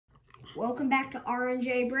Welcome back to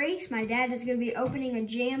R&J Breaks. My dad is going to be opening a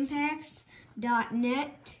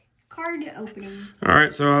Jampacks.net card opening. All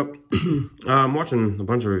right, so I'm watching a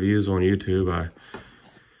bunch of reviews on YouTube. I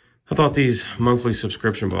thought these monthly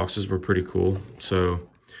subscription boxes were pretty cool, so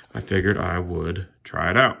I figured I would try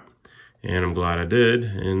it out. And I'm glad I did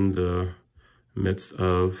in the midst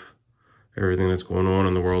of everything that's going on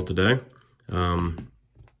in the world today.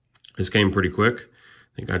 This came pretty quick.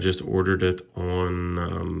 I think I just ordered it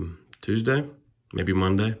on Tuesday, maybe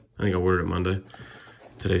Monday. I think I ordered it Monday.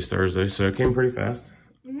 Today's Thursday, so it came pretty fast.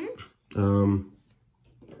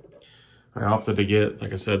 I opted to get,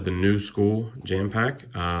 like I said, the new school jam pack.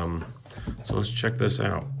 So let's check this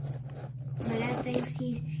out. My dad thinks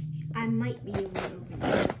I might be able to open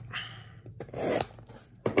it.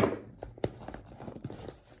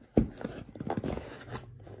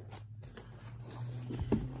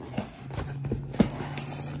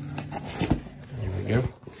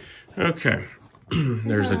 Okay,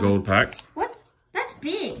 there's the gold pack. What? That's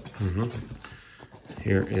big.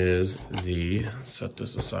 Here is the, set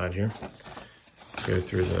this aside here. Go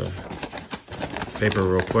through the paper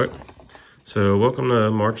real quick. So welcome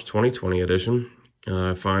to March 2020 edition.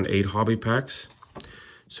 I find 8 hobby packs.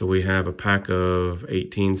 So we have a pack of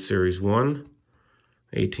 18 Series 1,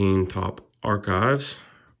 18 Top Archives,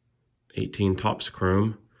 18 Topps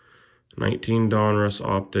Chrome, 19 Donruss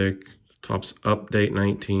Optic, Topps Update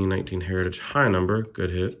 19 Heritage High Number,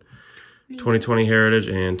 good hit, 2020 Heritage,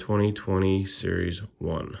 and 2020 Series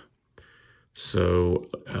 1. So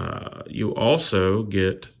you also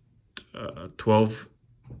get 12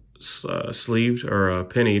 sleeved or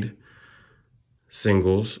pennied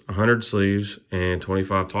singles, 100 sleeves, and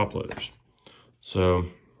 25 top loaders. So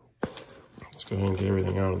let's go ahead and get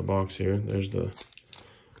everything out of the box here. There's the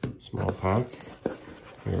small pack.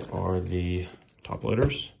 Here are the top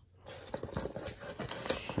loaders.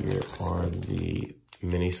 Here are the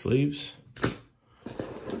mini sleeves,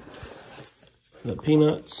 the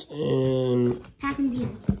peanuts, and packing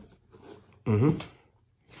peanuts.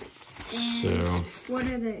 So what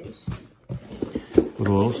are those? With a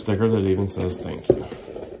little sticker that even says thank you.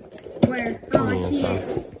 Where? Oh, I see inside.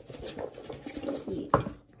 it. It's cute.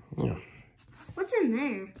 Yeah. What's in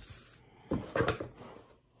there?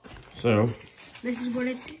 So this is what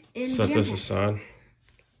it's in. Set this aside.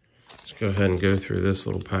 Let's go ahead and go through this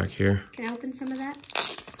little pack here. Can I open some of that?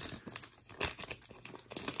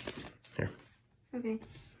 Here. Okay.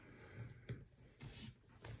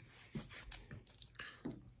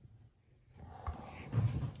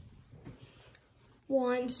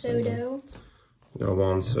 Juan Soto. We got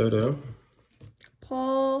Juan Soto.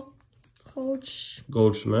 Paul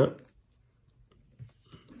Goldschmidt.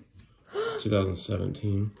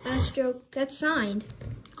 2017. Astro. That's signed.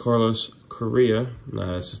 Carlos Correa.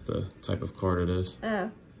 Nah, that's just the type of card it is. Oh.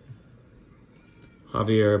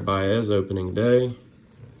 Javier Baez opening day.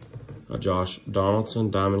 Josh Donaldson,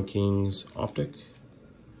 Diamond Kings Optic.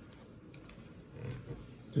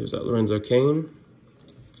 Who's that? Lorenzo Cain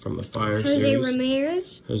from the Fire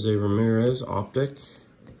Series. Jose Ramirez Optic.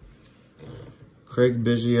 Craig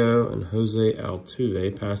Biggio and Jose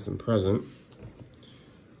Altuve, past and present.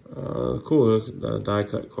 Cool, the die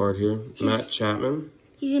cut card here. Matt Chapman.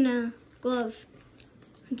 He's in a glove.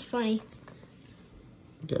 It's funny.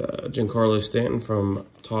 Got Giancarlo Stanton from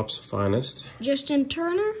Topps Finest. Justin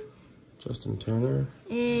Turner.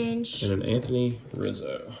 And an Anthony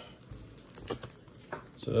Rizzo.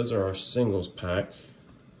 So those are our singles pack.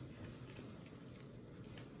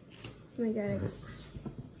 Oh my God.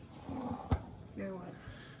 Now what?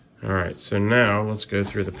 All right, so now let's go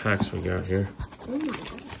through the packs we got here. Oh my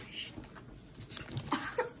gosh.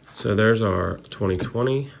 So there's our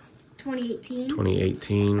 2020, 2018,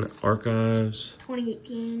 2018 Archives,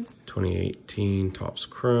 2018 Topps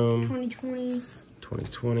Chrome, 2020,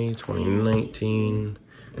 2019,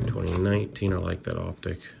 I like that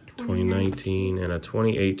optic, 2019, and a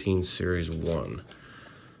 2018 Series 1.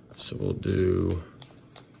 So we'll do...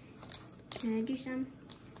 Can I do some?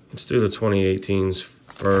 Let's do the 2018s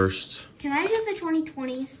first. Can I do the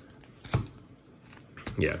 2020s?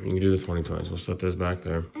 Yeah, you can do the 2020s. We'll set those back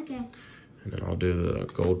there. Okay. And then I'll do the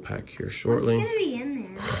gold pack here shortly. What's going to be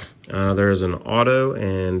in there? There's an auto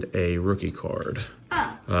and a rookie card.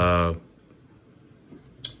 Oh.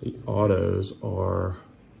 The autos are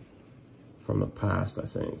from the past, I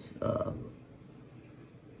think.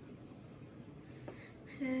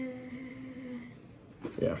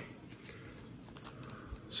 Yeah.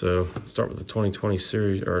 So start with the 2020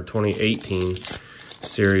 series, or 2018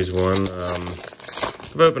 Series 1.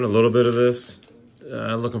 I've opened a little bit of this.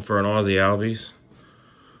 Looking for an Aussie Albies,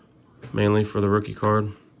 mainly for the rookie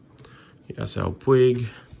card. Yasiel Puig,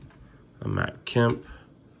 Matt Kemp,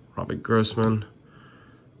 Robbie Grossman,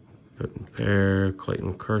 Peyton Pear,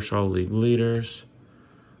 Clayton Kershaw, league leaders.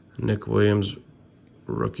 Nick Williams,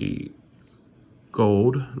 rookie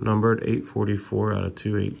gold, numbered 844 out of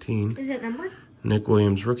 218. Is it numbered? Nick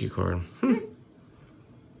Williams rookie card.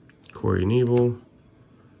 Corey Nebel,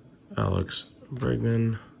 Alex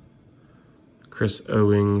Bregman, Chris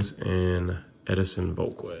Owings, and Edison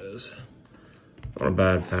Volquez. Not a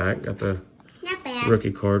bad pack. Got the Not bad.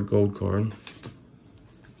 rookie card, gold card.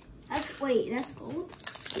 Wait, that's gold?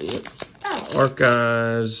 Yep. Oh.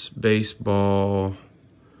 Archives, baseball,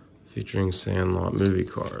 featuring Sandlot movie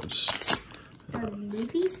cards.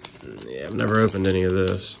 Movies? Yeah, I've never opened any of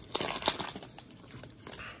this.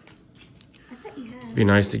 I thought you had. Be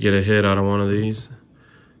nice to get a hit out of one of these.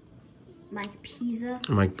 Mike Pizza.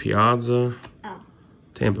 Mike Piazza. Oh.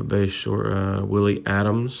 Tampa Bay short, Willie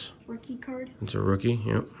Adams. Rookie card. It's a rookie,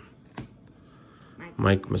 yep.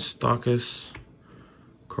 Mike Moustakas.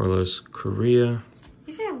 Carlos Correa.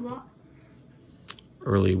 Is there a lot?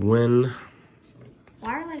 Early win.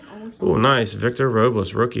 Why are like almost Oh, nice. Victor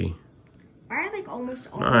Robles, rookie. Why are like almost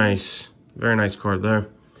all Nice. Very nice card there.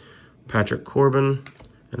 Patrick Corbin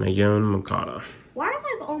and Ayon Moncada. Why are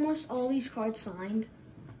like almost all these cards signed?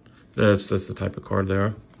 That's the type of card they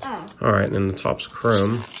are. Oh. All right, and then the top's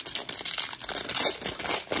chrome.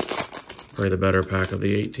 Probably the better pack of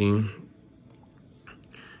the 18.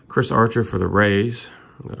 Chris Archer for the Rays.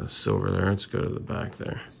 Got a silver there. Let's go to the back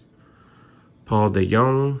there. Paul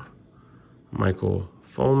DeJong. Michael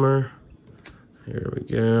Fulmer. Here we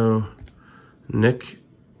go. Nick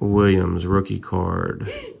Williams, rookie card.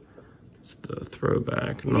 It's the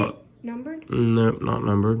throwback. Not numbered? Nope, not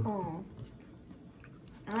numbered. Oh.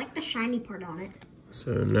 I like the shiny part on it.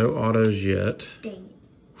 So no autos yet. Dang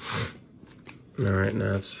it. All right,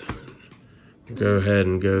 now let's go ahead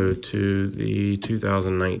and go to the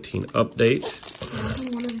 2019 update.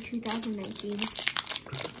 One of the 2019.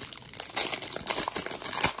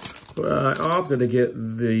 I opted to get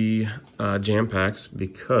the Jampacks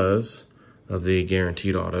because of the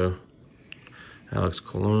guaranteed auto. Alex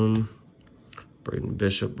Colon, Braden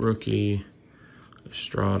Bishop rookie,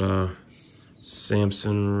 Estrada,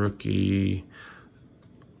 Sampson rookie,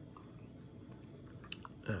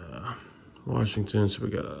 Washington. So we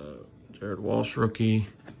got a Jared Walsh rookie,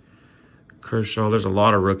 Kershaw. There's a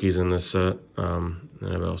lot of rookies in this set.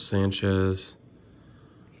 Annabelle Sanchez,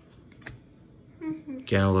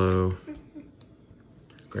 Gallo,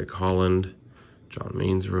 Greg Holland, John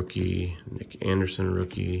Means rookie, Nick Anderson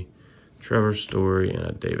rookie, Trevor Story, and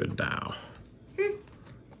a David Dow.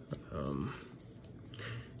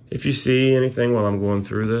 If you see anything while I'm going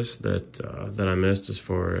through this that that I missed as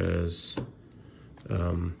far as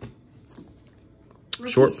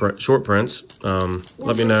short prints,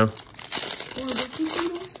 let me know.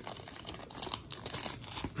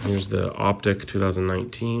 Here's the Optic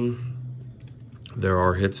 2019. There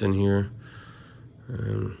are hits in here.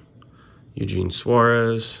 Eugene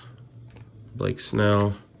Suarez, Blake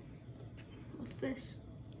Snell. What's this?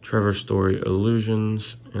 Trevor Story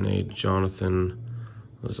Illusions, and a Jonathan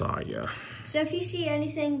Lazaya. So if you see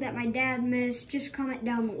anything that my dad missed, just comment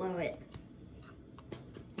down below it.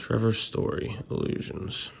 Trevor Story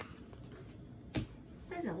Illusions.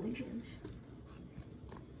 What is Illusions?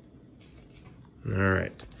 All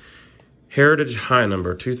right. Heritage High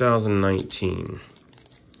Number 2019.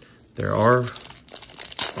 There are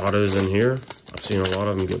autos in here. I've seen a lot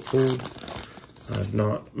of them get pulled. I've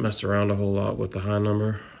not messed around a whole lot with the high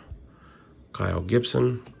number. Kyle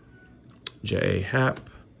Gibson, J.A. Happ,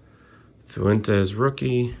 Fuentes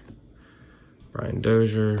rookie, Brian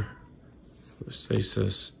Dozier,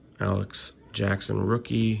 Lusasis, Alex Jackson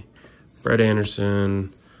rookie, Brett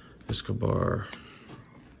Anderson, Escobar.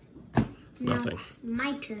 Nothing. Now it's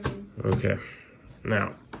my turn. Okay.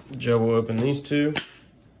 Now, Joe will open these two,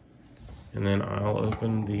 and then I'll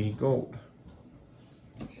open the gold.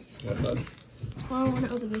 Go ahead, bud. Well, I want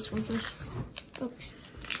to open this one first. Oops.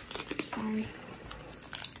 Sorry.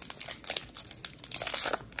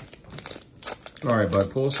 All right, bud.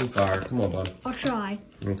 Pull some fire. Come on, bud. I'll try.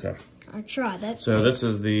 Okay. I'll try. That's So this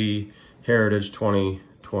is the Heritage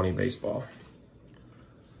 2020 baseball.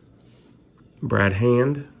 Brad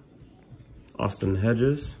Hand, Austin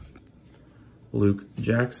Hedges, Luke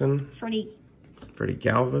Jackson, Freddie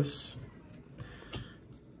Galvis.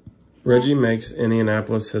 Reggie makes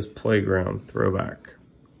Indianapolis his playground. Throwback.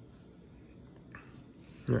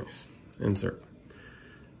 Nice. Insert.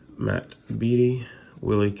 Matt Beatty,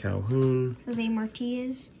 Willie Calhoun, Jose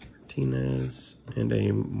Martinez. and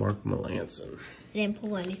a Mark Melanson. I didn't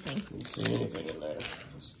pull anything. Didn't see anything in there.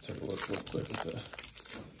 Let's take a look real quick at the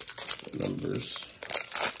numbers.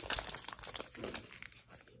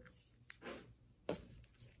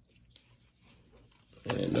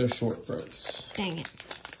 And no short prints. Dang it.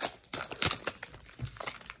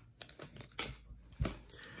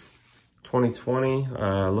 '20,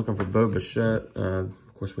 looking for Bo Bichette. Of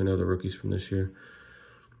course, we know the rookies from this year.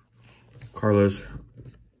 Carlos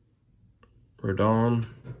Rodon,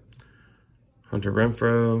 Hunter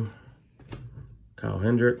Renfroe, Kyle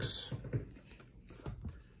Hendricks,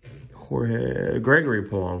 Gregory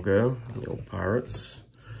Polanco, the old Pirates.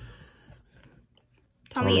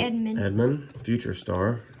 Tommy Edman. Edman, future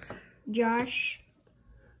star. Josh.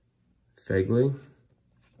 Fagley.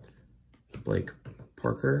 Blake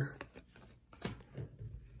Parker.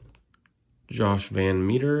 Josh Van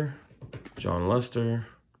Meter. John Lester.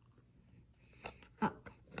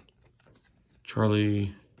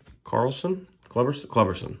 Charlie Carlson.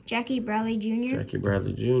 Cleverson. Jackie Bradley Jr. Jackie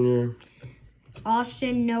Bradley Jr.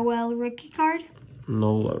 Austin Noel rookie card.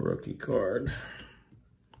 Nola rookie card.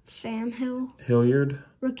 Sam Hill. Hilliard.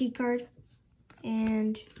 Rookie card.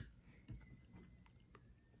 And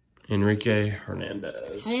Enrique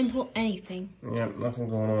Hernandez. I didn't pull anything. Yep, nothing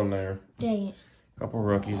going on there. Dang it. Couple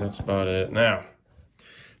rookies, that's about it. Now,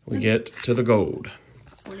 we get to the gold.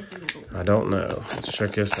 What is in the gold? I don't know. Let's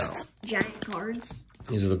check this out. Giant cards.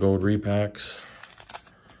 These are the gold repacks.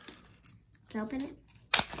 Open it.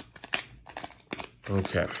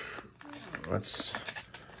 Okay. Let's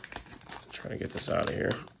try to get this out of here.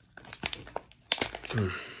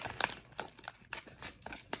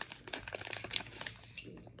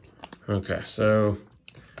 Okay, so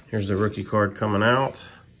here's the rookie card coming out.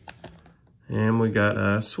 And we got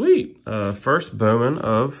a sweet first Bowman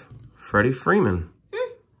of Freddie Freeman.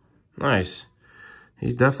 Nice.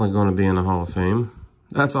 He's definitely going to be in the Hall of Fame.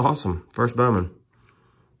 That's awesome. First Bowman.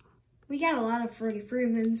 We got a lot of Freddie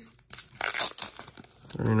Freemans.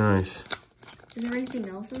 Very nice. Is there anything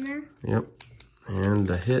else in there? Yep. And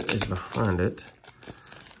the hit is behind it.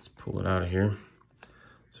 Let's pull it out of here.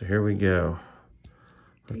 So here we go.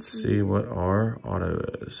 Let's see what our auto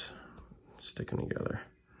is. Sticking together.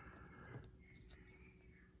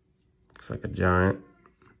 Looks like a giant.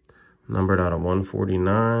 Numbered out of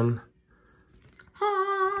 149.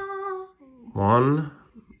 Juan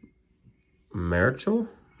Marichal?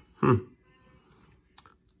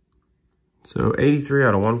 So 83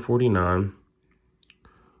 out of 149.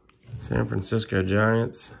 San Francisco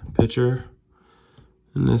Giants pitcher.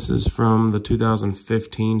 And this is from the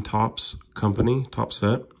 2015 Topps Company, Top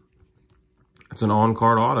Set. It's an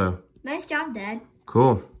on-card auto. Nice job, Dad.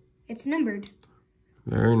 Cool. It's numbered.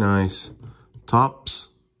 Very nice. Topps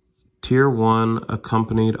Tier 1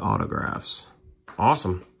 accompanied autographs.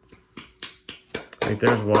 Awesome. Right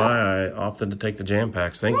there's why I opted to take the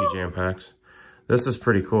Jampacks. Thank you, Jampacks. This is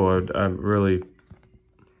pretty cool. I'm really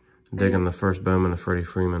digging the first Bowman of Freddie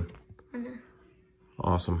Freeman.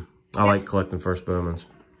 Awesome. I like collecting first Bowmans.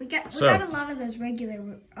 We got a lot of those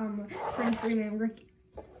regular Freddie Freeman,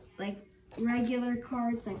 like regular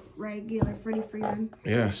cards, like regular Freddie Freeman.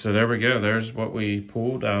 Yeah, so there we go. There's what we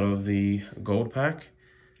pulled out of the gold pack.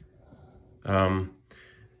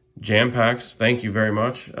 Jampacks, thank you very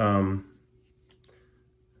much.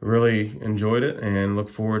 Really enjoyed it and look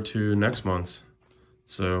forward to next month's.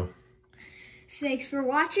 So, thanks for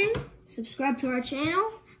watching. Subscribe to our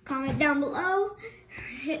channel. Comment down below.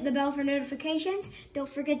 Hit the bell for notifications. Don't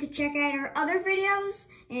forget to check out our other videos.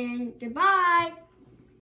 And goodbye.